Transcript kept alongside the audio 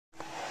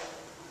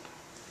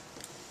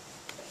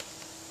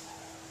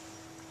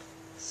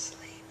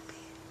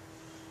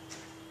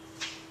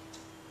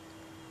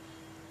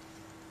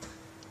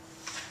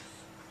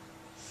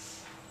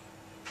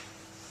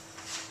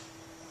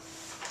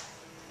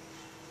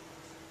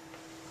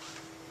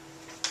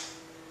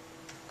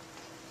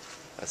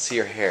Let's see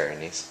your hair,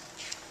 Anise.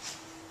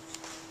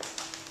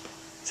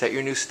 Is that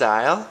your new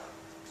style?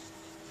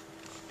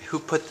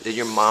 Did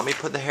your mommy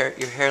put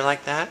your hair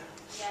like that?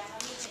 Yeah,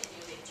 mommy didn't do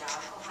a good job.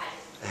 Oh,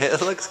 hi.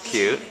 It looks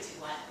cute.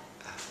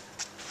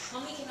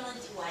 Mommy can only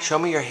do one. Show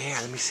me your hair,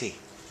 let me see.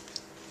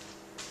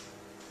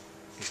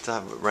 You still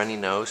have a runny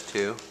nose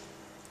too.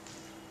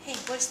 Hey,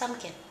 where's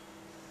Thumbkin?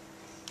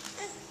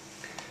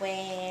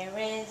 Where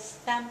is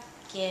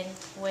Thumbkin?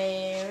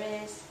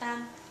 Where is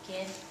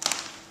Thumbkin?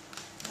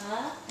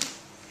 Huh?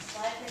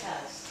 Wipe your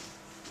nose.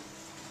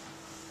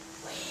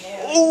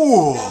 Where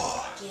Ooh! is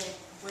Thumbkin?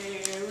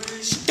 Where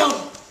is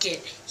Thumbkin?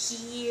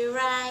 Here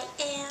I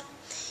am.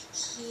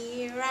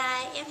 Here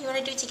I am. You want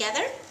to do it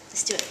together?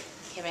 Let's do it.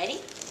 Okay, ready?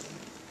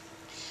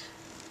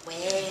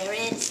 Where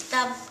is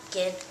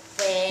Thumbkin?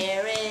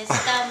 Where is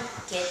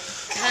Thumbkin?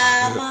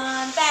 Come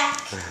on back.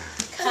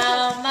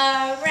 Come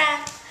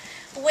around.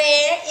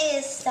 Where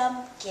is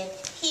Thumbkin?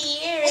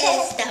 Here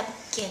is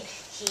Thumbkin.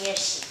 Here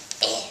she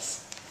is.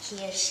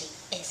 Here she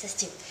is. Let's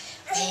do it.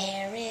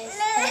 Where is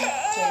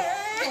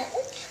Thumbkin?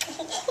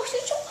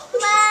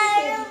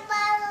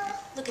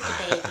 Look at the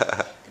baby.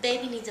 The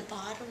baby needs a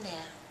bottle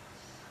now.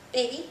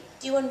 Baby,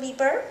 do you want to be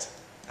burped?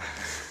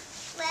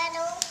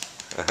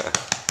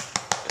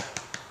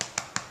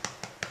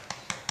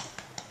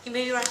 You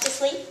maybe rock to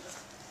sleep?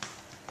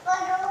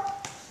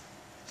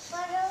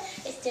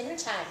 It's dinner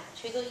time.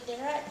 Should we go eat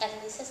dinner at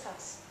Annalisa's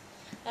house?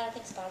 I don't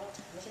think it's bottle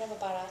time. We can have a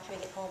bottle after we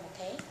get home,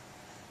 okay?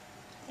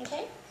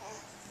 Okay?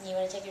 You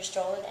want to take your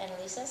stroller to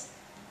Annalisa's?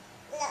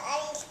 No,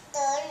 I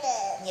stole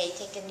it. Yeah, you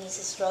take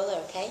Annalisa's stroller,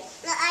 okay?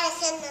 No, I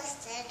said no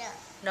stroller.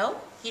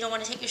 No? You don't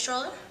want to take your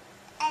stroller?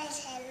 I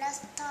said no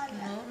stroller.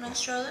 No, no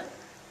stroller?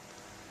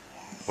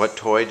 What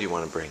toy do you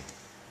want to bring?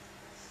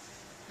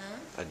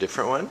 Huh? A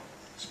different one?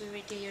 Should we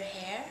redo your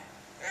hair?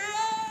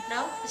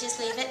 No? You just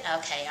leave it?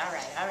 Okay,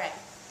 alright, alright.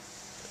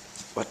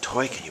 What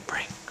toy can you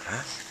bring?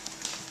 Huh?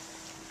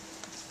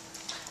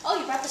 Oh,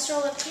 you brought the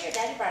stroller up here.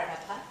 Daddy brought it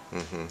up, huh?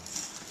 Mm-hmm.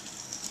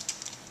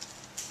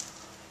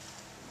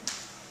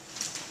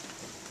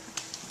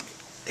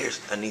 There's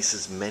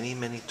Anisa's many,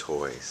 many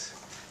toys.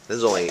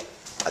 There's only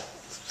a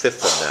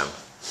fifth of them.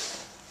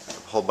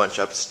 A whole bunch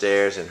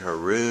upstairs in her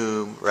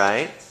room,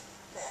 right?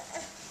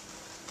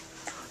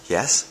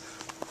 Yes?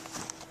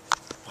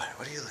 What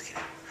are you looking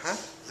at? Huh?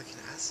 Looking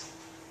at us?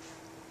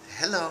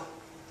 Hello.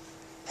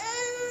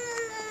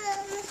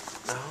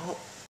 No.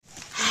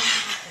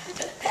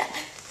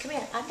 Come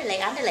here,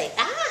 underlay.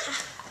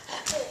 Ah!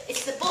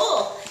 It's the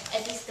bull.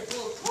 And he's the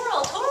bull.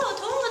 Toro.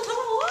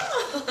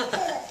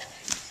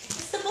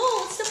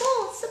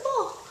 It's the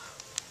bull.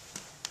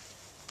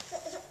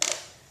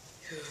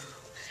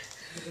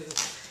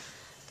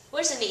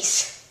 Where's Anise?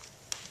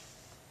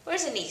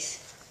 Where's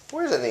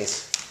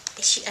Anise?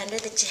 Is she under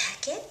the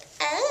jacket?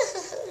 Oh,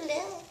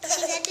 no.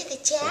 She's under the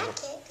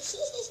jacket.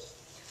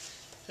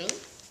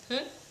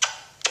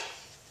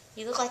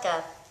 You look like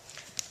a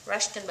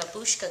Russian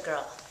babushka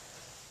girl.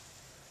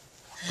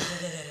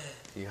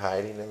 You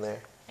hiding in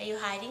there? Are you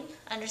hiding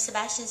under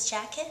Sebastian's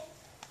jacket?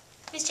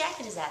 Whose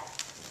jacket is that?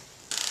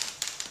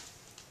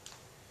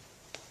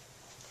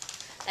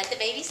 Let the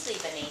baby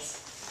sleep, Anise.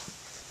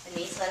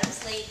 Anise, let him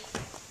sleep.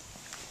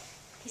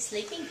 He's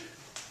sleeping.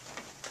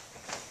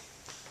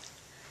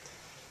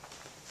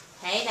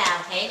 Hey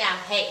now,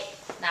 hey.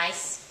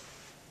 Nice,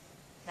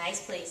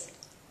 please.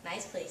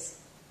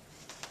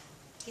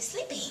 He's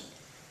sleeping.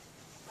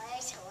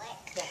 Where's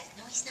awake? Yeah,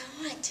 no, he's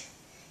not.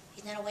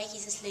 He's not awake,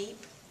 he's asleep.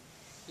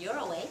 You're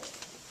awake.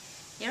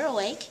 You're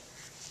awake,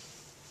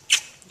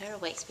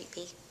 Sweet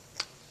Pea.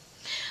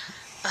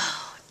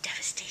 Oh,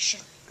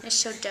 devastation. It's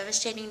so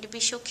devastating to be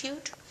so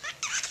cute.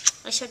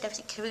 It's so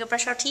devastating. Can we go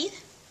brush our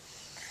teeth?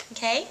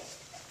 Okay?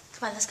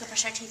 Come on, let's go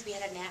brush our teeth. We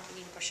had a nap. We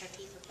need to brush our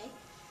teeth, okay?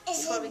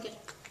 Before we go.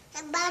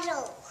 A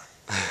bottle.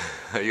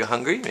 Are you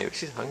hungry? Maybe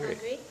she's hungry.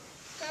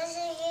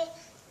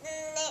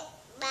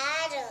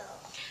 Bottle.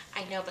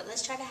 I know, but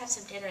let's try to have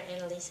some dinner at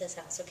Annalisa's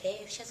house, okay?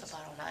 If she has a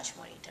bottle now, she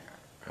won't eat dinner.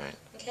 Right.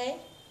 Okay?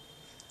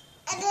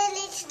 And then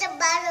it's the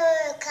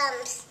bottle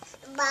comes.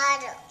 The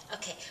bottle.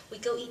 Okay, we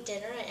go eat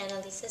dinner at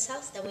Annalisa's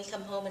house, then we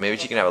come home and Maybe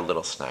she can have a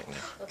little snack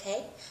now.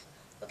 Okay?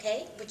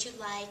 Okay? Would you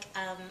like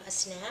a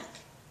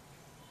snack?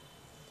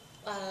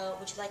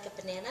 Would you like a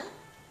banana?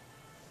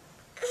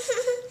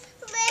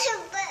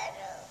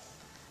 Bottle.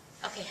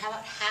 Okay, how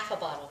about half a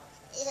bottle?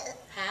 Yeah.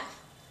 Half?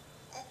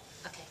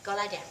 Okay, go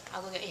lie down.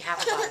 I'll go get you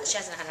half a bottle. She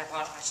hasn't had a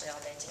bottle actually all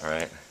day today. All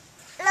right.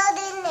 No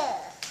dinner.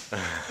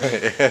 No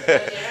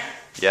dinner?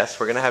 Yes,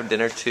 we're going to have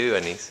dinner too,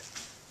 Anise.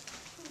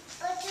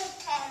 Bottle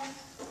time.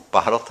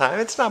 Bottle time?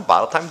 It's not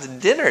bottle time, it's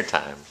dinner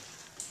time.